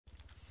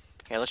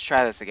Okay, let's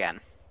try this again.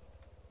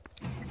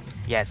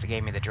 Yes, it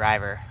gave me the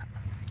driver.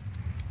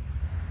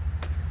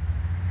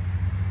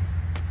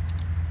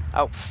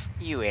 Oh, pff,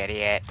 you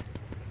idiot.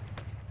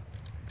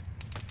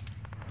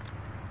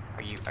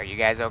 Are you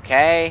guys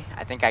okay?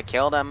 I think I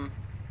killed him.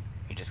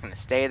 You're just gonna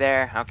stay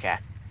there? Okay.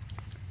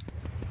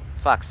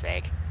 Fuck's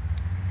sake.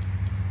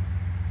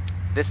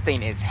 This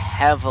thing is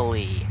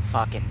heavily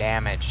fucking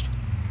damaged.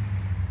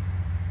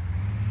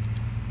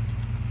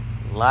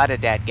 A lot of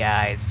dead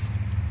guys.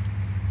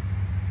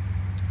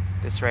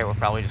 This rate, we're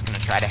probably just gonna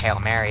try to Hail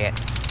Mary it.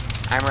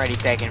 I'm already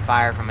taking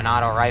fire from an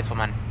auto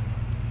rifleman.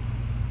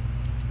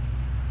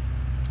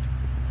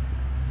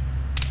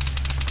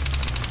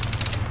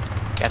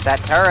 Get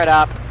that turret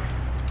up.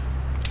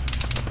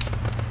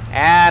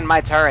 And my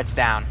turret's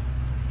down.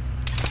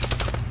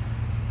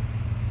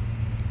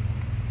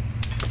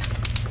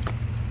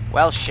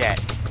 Well, shit.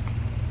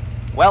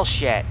 Well,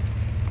 shit.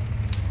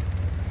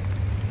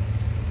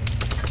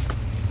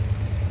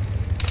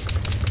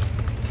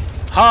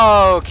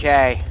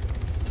 Okay.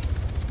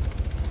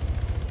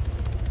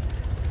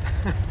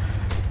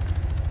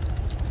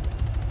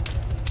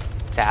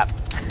 Tap.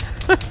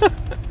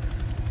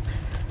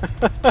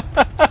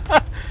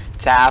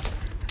 Tap.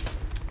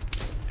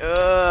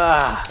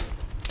 Ugh.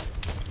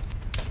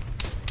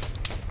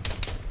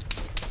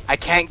 I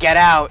can't get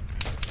out.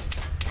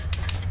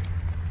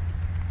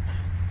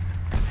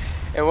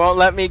 It won't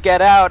let me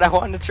get out. I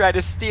want to try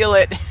to steal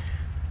it.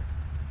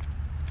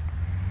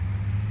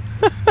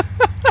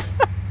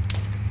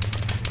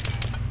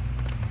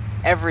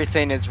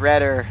 Everything is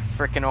red or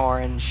frickin'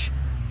 orange.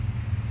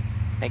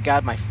 Thank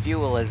God my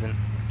fuel isn't.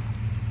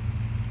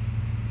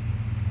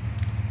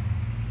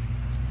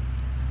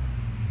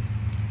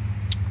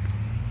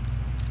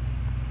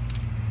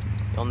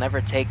 You'll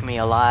never take me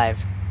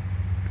alive.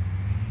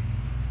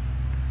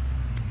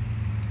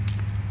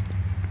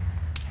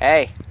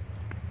 Hey,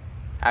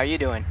 how you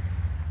doing?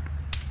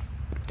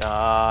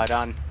 Da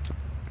dun.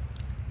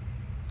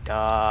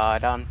 Da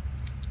dun.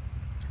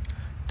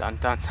 Dun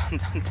dun dun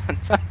dun dun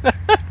dun.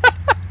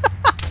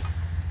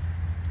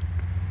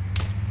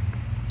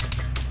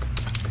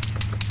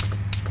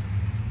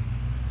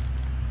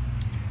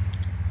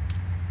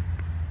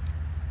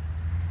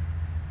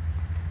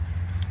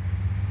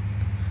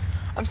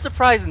 I'm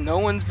surprised no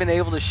one's been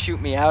able to shoot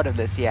me out of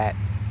this yet.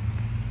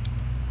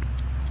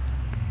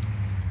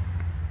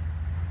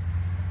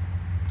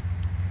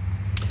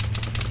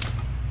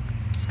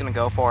 Just gonna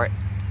go for it.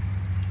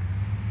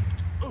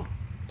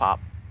 Pop.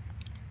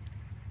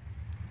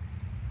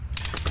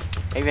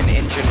 I even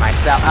injured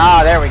myself.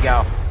 Ah, there we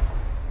go.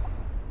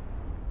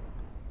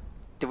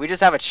 Did we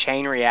just have a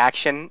chain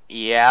reaction?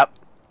 Yep.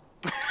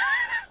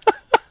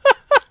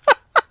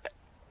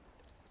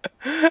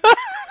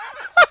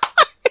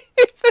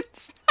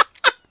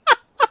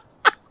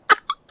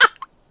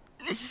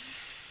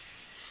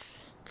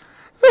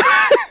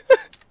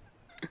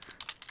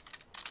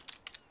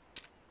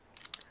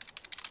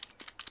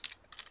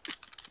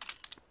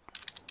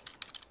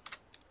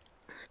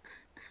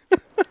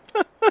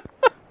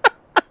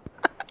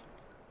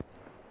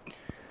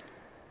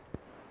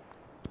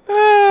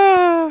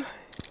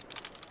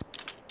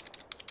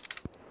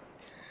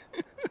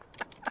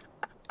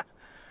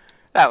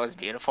 That was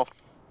beautiful.